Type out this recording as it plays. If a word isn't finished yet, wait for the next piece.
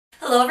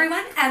Hello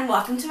everyone and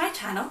welcome to my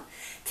channel.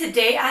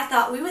 Today I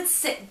thought we would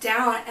sit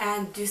down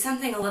and do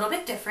something a little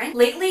bit different.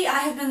 Lately I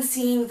have been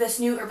seeing this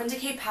new Urban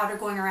Decay powder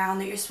going around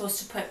that you're supposed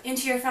to put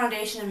into your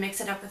foundation and mix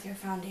it up with your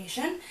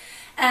foundation.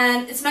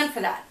 And it's meant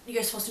for that.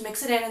 You're supposed to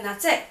mix it in and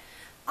that's it.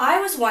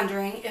 I was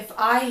wondering if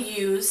I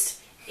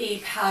used a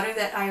powder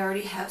that I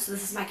already have, so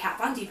this is my Kat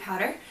Von D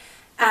powder,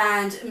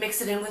 and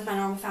mix it in with my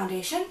normal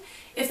foundation,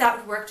 if that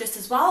would work just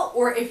as well,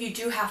 or if you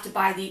do have to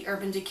buy the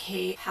Urban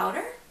Decay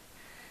powder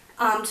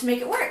to make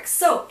it work.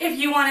 So if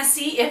you want to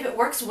see if it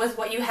works with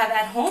what you have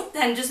at home,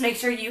 then just make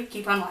sure you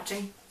keep on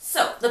watching.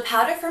 So the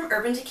powder from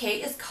Urban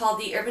Decay is called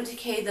the Urban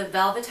Decay the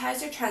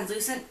Velvetizer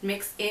Translucent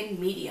Mix-In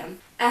Medium,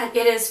 and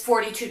it is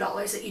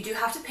 $42 that you do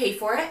have to pay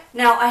for it.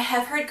 Now I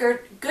have heard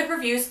good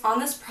reviews on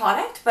this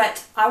product,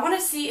 but I want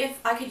to see if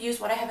I could use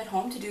what I have at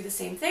home to do the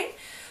same thing.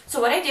 So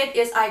what I did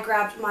is I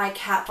grabbed my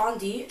Kat Von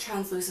D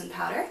translucent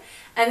powder,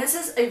 and this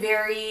is a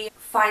very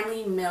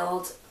finely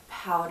milled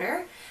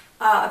powder.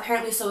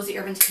 Apparently so is the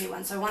Urban Decay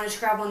one, so I wanted to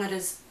grab one that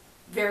is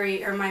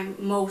my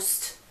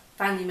most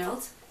finely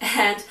milled.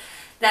 And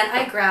then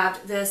I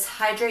grabbed this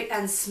Hydrate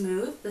and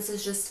Smooth. This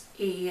is just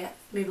a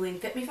Maybelline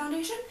Fit Me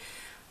Foundation.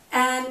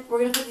 And we're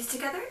going to put these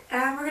together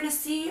and we're going to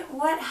see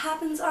what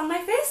happens on my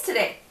face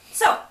today.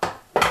 So,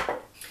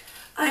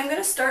 I'm going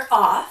to start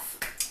off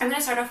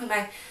with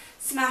my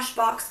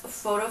Smashbox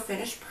Photo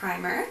Finish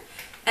Primer.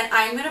 And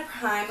I'm going to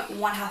prime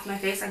one half of my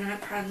face. I'm going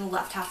to prime the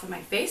left half of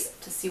my face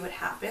to see what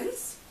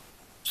happens.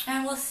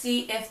 And we'll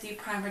see if the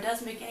primer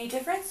does make any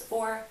difference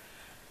or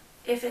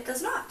if it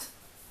does not.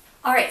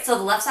 Alright, so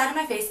the left side of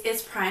my face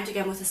is primed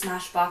again with the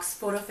Smashbox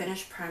Photo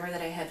Finish Primer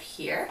that I have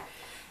here.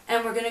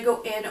 And we're going to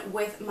go in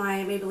with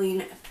my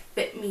Maybelline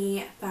Fit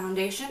Me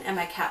Foundation and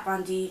my Kat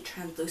Von D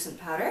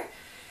Translucent Powder.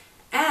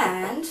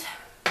 And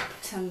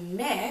to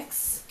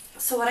mix,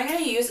 so what I'm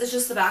going to use is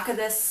just the back of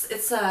this.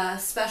 It's a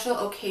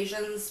Special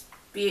Occasions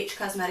BH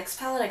Cosmetics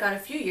palette. I got a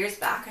few years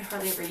back. I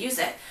hardly ever use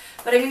it.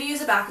 But I'm going to use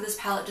the back of this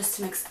palette just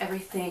to mix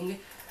everything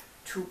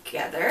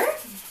together.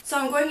 So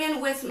I'm going in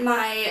with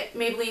my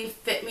Maybelline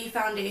Fit Me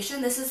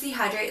Foundation. This is the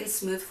Hydrate and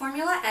Smooth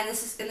Formula, and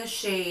this is in the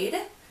shade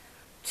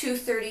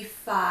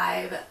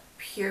 235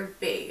 Pure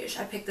Beige.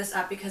 I picked this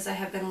up because I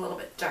have been a little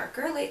bit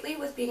darker lately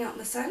with being out in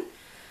the sun.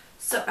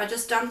 So I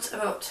just dumped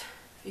about,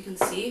 if you can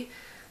see,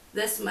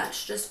 this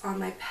much just on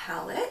my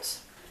palette.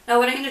 Now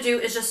what I'm going to do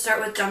is just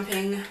start with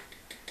dumping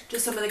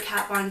just some of the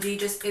Kat Von D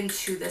just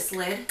into this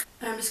lid.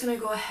 And I'm just going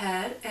to go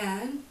ahead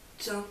and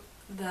dump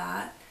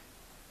that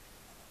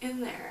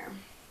in there.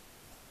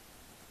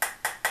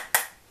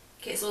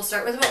 Okay, so we'll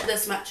start with about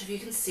this much, if you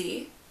can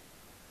see,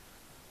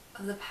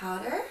 of the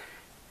powder.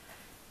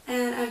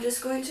 And I'm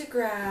just going to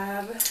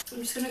grab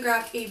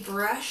a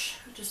brush,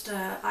 just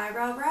a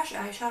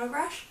eyeshadow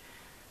brush,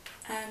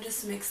 and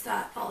just mix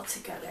that all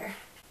together.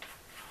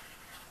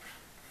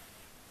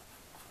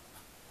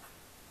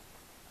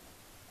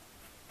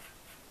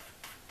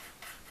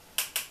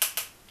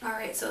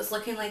 Alright, so it's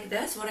looking like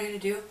this. What I'm going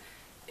to do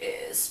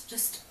is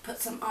just put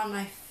some on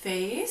my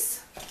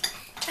face.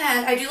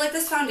 And I do like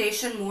this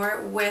foundation more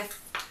with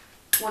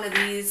one of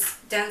these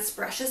dense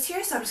brushes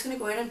here, so I'm just going to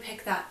go in and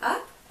pick that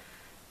up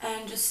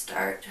and just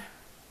start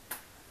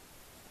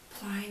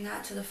applying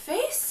that to the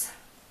face.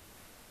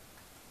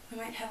 I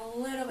might have a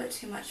little bit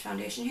too much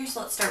foundation here,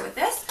 so let's start with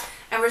this.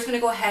 And we're just going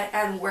to go ahead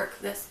and work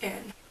this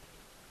in.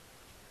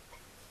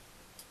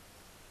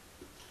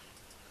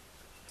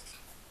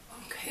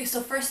 Okay,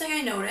 so first thing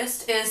I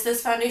noticed is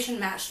this foundation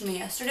matched me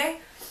yesterday,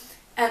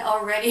 and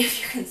already,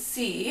 if you can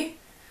see,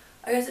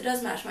 I guess it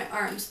does match my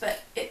arms,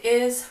 but it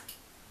is,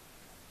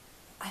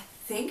 I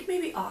think,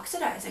 maybe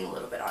oxidizing a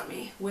little bit on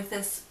me with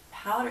this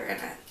powder in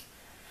it.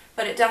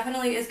 But it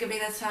definitely is giving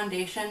this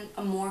foundation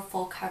a more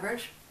full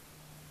coverage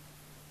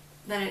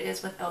than it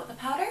is without the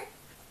powder.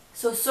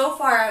 So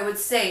far I would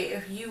say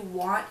if you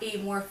want a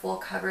more full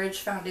coverage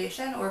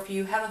foundation, or if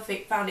you have a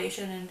fake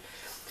foundation and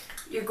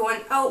you're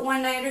going out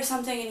one night or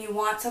something and you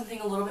want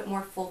something a little bit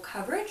more full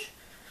coverage,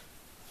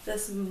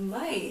 this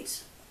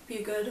might be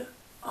a good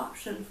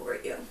option for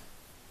you.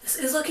 This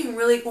is looking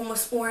really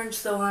almost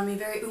orange though on me,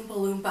 very Oompa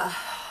Loompa.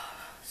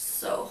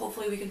 So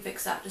hopefully we can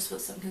fix that just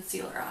with some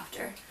concealer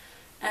after.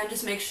 And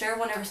just make sure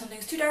whenever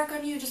something's too dark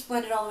on you, just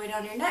blend it all the way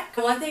down your neck.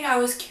 One thing I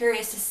was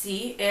curious to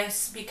see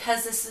is,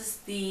 because this is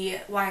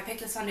why I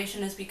picked this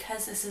foundation is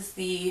because this is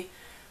the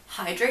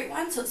Hydrate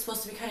one, so it's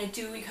supposed to be kind of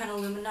dewy, kind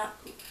of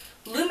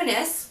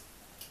luminous.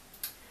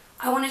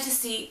 I wanted to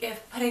see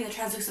if putting the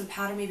translucent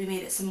powder maybe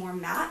made it some more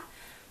matte,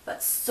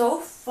 but so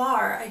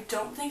far I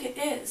don't think it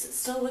is. It's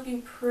still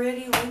looking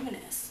pretty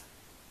luminous,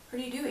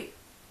 pretty dewy.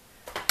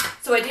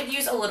 So I did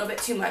use a little bit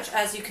too much,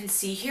 as you can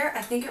see here.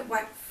 I think it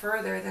went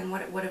further than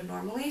what it would have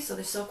normally, so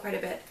there's still quite a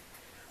bit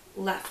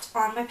left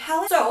on my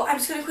palette. So I'm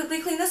just going to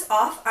quickly clean this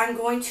off. I'm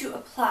going to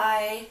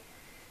apply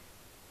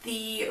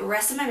the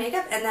rest of my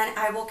makeup, and then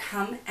I will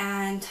come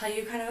and tell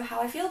you kind of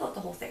how I feel about the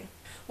whole thing.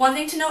 One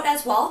thing to note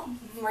as well,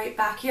 right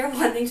back here,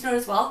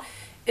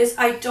 is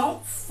I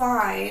don't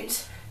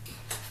find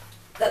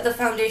that the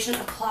foundation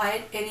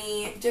applied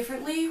any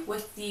differently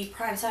with the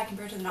prime side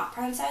compared to the not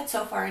prime side,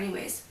 so far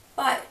anyways.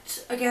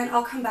 But again,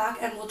 I'll come back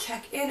and we'll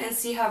check in and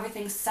see how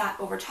everything's sat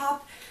over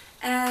top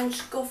and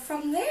go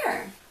from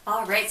there.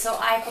 Alright, so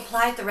I've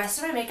applied the rest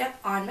of my makeup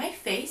on my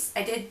face.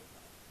 I did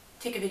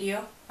take a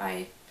video.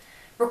 I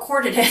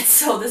recorded it,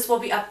 so this will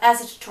be up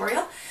as a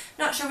tutorial.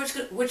 Not sure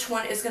which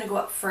one is going to go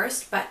up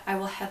first, but I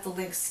will have the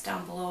links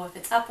down below if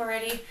it's up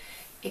already,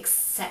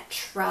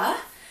 etc.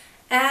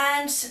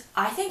 And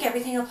I think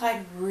everything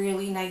applied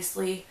really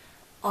nicely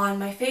on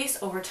my face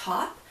over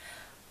top.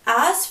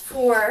 As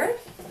for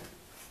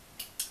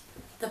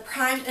the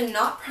primed and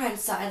not primed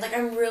side, like,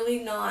 I'm really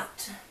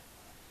not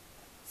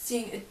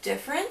seeing a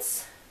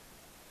difference.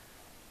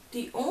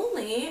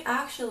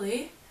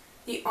 Actually,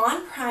 the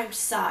on-primed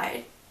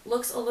side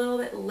looks a little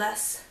bit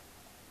less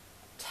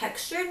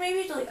textured,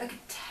 maybe like a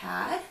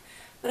tad,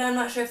 but I'm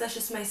not sure if that's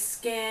just my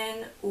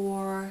skin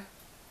or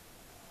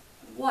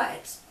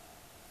what.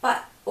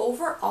 But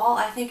overall,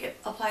 I think it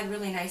applied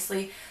really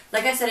nicely.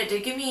 Like I said, it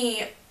did give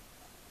me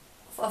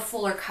a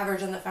fuller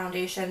coverage on the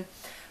foundation.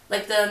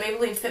 Like the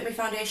Maybelline Fit Me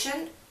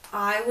Foundation,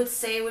 I would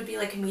say would be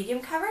like a medium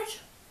coverage,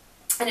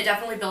 and it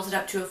definitely built it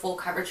up to a full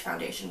coverage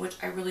foundation, which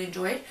I really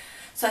enjoyed.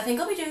 So I think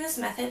I'll be doing this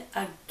method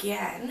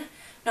again.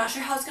 Not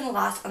sure how it's going to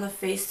last on the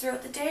face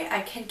throughout the day.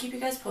 I can keep you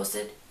guys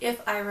posted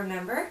if I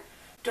remember.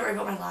 Don't worry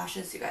about my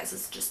lashes, you guys.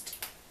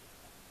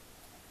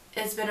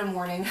 It's been a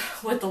morning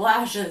with the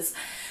lashes.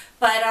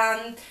 But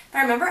if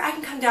I remember, I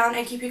can come down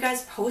and keep you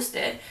guys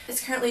posted.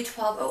 It's currently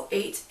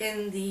 12:08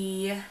 in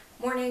the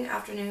morning,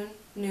 afternoon,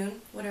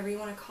 noon, whatever you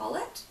want to call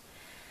it.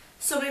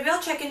 So maybe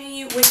I'll check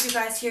in with you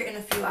guys here in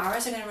a few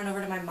hours. I'm going to run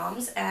over to my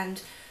mom's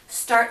and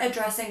start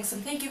addressing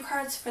some thank you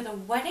cards for the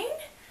wedding.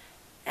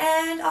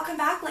 And I'll come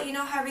back, let you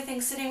know how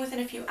everything's sitting within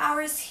a few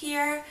hours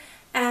here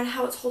and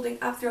how it's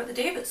holding up throughout the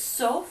day. But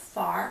so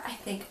far, I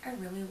think I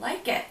really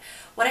like it.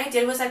 What I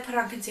did was I put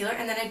on concealer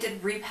and then I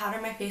did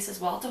repowder my face as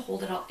well to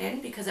hold it all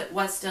in because it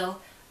was still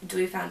a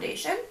dewy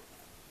foundation.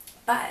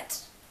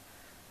 But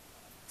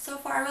so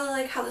far, I really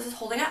like how this is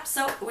holding up.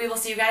 So we will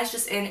see you guys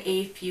just in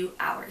a few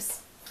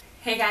hours.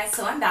 Hey guys,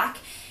 so I'm back.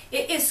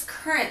 It is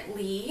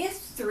currently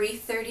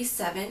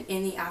 3:37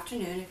 in the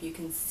afternoon, if you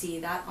can see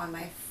that on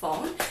my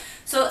phone.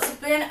 So it's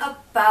been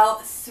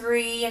about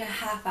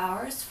 3.5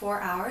 hours,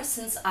 4 hours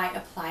since I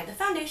applied the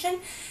foundation,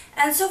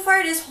 and so far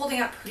it is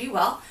holding up pretty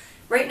well.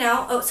 Right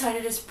now outside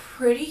it is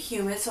pretty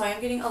humid, so I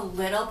am getting a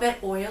little bit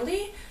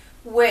oily,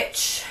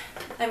 which,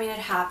 I mean, it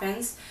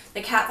happens.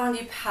 The Kat Von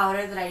D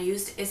powder that I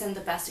used isn't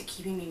the best at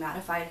keeping me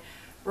mattified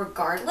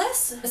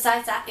regardless.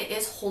 Besides that, it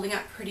is holding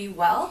up pretty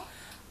well.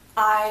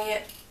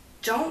 I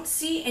don't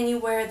see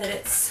anywhere that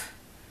it's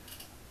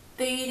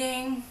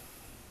fading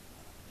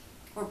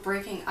or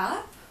breaking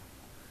up.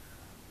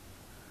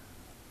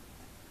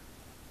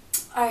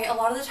 I a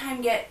lot of the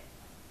time get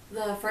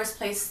the first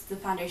place the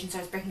foundation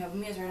starts breaking up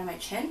with me is right on my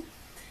chin,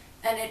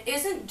 and it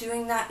isn't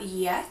doing that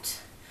yet,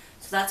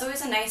 so that's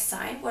always a nice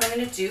sign. What I'm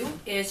going to do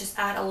is just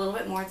add a little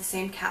bit more of the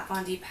same Kat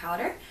Von D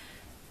powder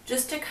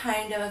just to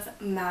kind of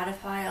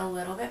mattify a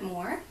little bit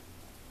more.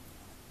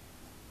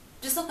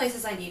 Just the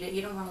places I need it.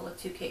 You don't want to look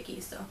too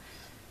cakey, so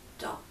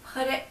don't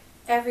put it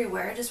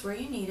everywhere, just where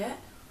you need it.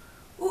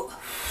 Ooh.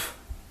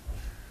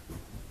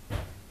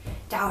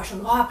 That was a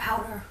lot of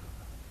powder.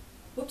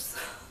 Whoops.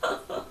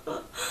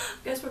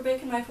 Guess we're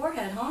baking my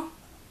forehead, huh?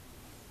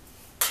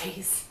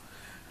 Jeez.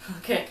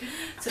 Okay,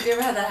 so if you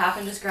ever had that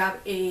happen, just grab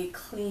a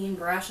clean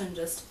brush and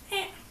just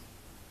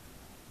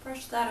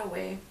brush that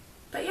away.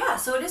 But yeah,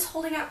 so it is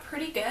holding up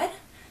pretty good.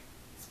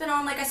 It's been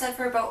on, like I said,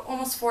 for about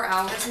almost 4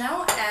 hours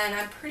now, and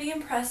I'm pretty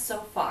impressed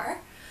so far.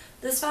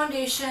 This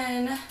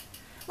foundation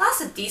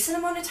lasts a decent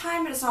amount of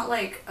time, but it's not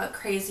like a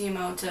crazy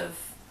amount of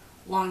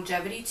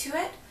longevity to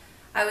it.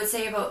 I would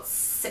say about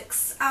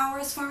 6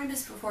 hours for me,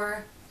 just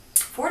before,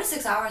 4 to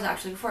 6 hours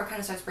actually, before it kind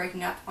of starts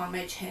breaking up on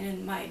my chin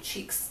and my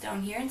cheeks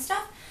down here and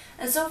stuff.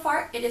 And so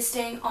far, it is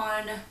staying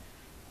on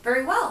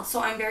very well.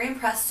 So I'm very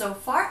impressed so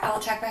far. I will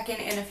check back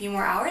in a few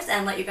more hours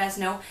and let you guys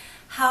know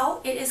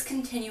how it is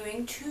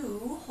continuing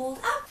to hold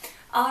up.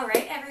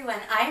 Alright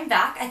everyone, I am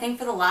back, I think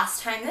for the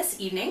last time this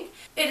evening.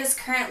 It is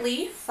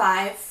currently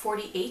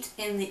 5:48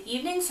 in the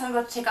evening, so I'm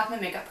about to take off my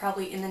makeup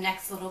probably in the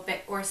next little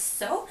bit or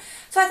so.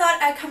 So I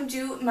thought I'd come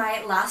do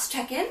my last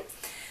check-in.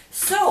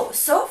 So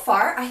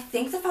far, I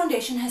think the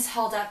foundation has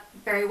held up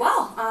very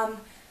well.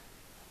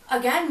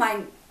 Again,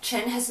 my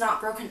chin has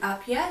not broken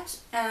up yet,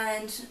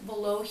 and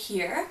below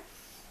here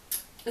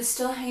is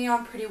still hanging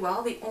on pretty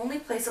well. The only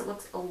place it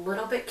looks a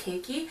little bit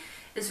cakey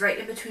is right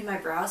in between my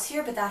brows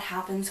here, but that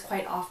happens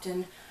quite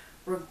often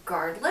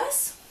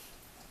regardless.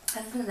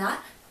 Other than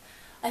that,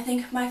 I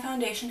think my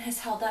foundation has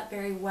held up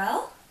very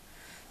well.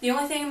 The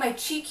only thing in my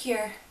cheek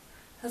here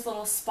has a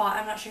little spot.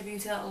 I'm not sure if you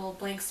can see that little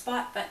blank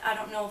spot, but I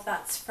don't know if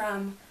that's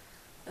from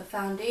the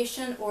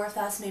foundation or if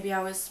that's maybe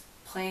I was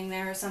playing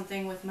there or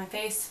something with my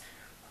face.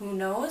 Who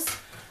knows?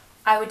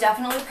 I would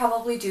definitely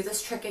probably do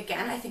this trick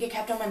again. I think it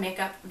kept on my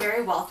makeup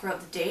very well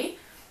throughout the day.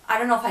 I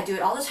don't know if I do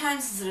it all the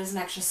time since it is an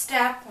extra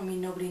step. I mean,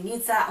 nobody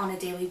needs that on a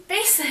daily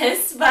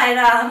basis, but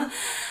I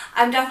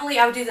would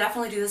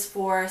definitely do this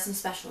for some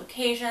special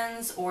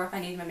occasions, or if I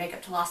need my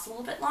makeup to last a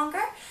little bit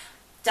longer.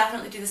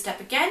 Definitely do the step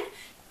again.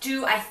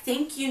 Do I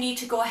think you need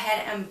to go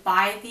ahead and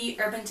buy the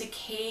Urban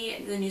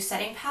Decay, the new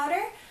setting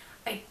powder?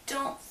 I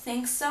don't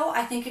think so.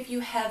 I think if you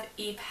have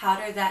a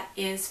powder that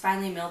is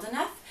finely milled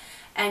enough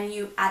and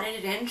you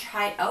added it in,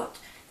 try it out.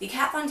 The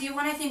Kat Von D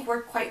one I think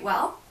worked quite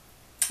well.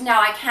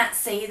 Now I can't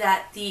say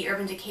that the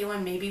Urban Decay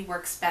one maybe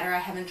works better. I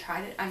haven't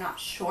tried it. I'm not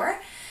sure.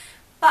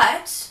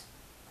 But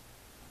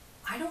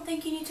I don't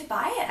think you need to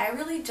buy it. I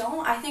really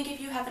don't. I think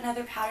if you have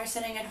another powder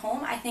sitting at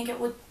home, I think it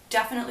would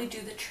definitely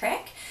do the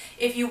trick.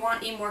 If you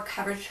want a more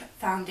coverage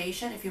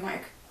foundation, if you want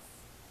your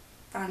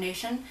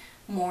foundation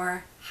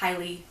more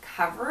highly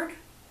covered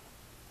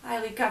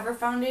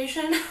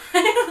foundation.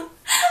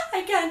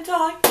 I can't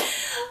talk.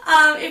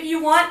 If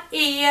you want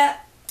a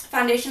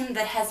foundation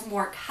that has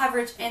more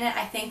coverage in it,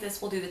 I think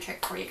this will do the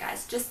trick for you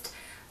guys, just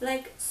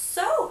like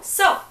so.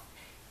 So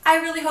I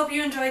really hope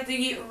you enjoyed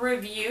the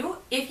review.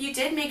 If you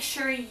did, make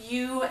sure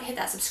you hit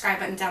that subscribe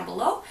button down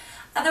below.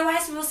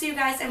 Otherwise, we will see you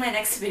guys in my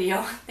next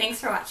video. Thanks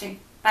for watching.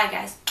 Bye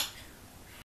guys.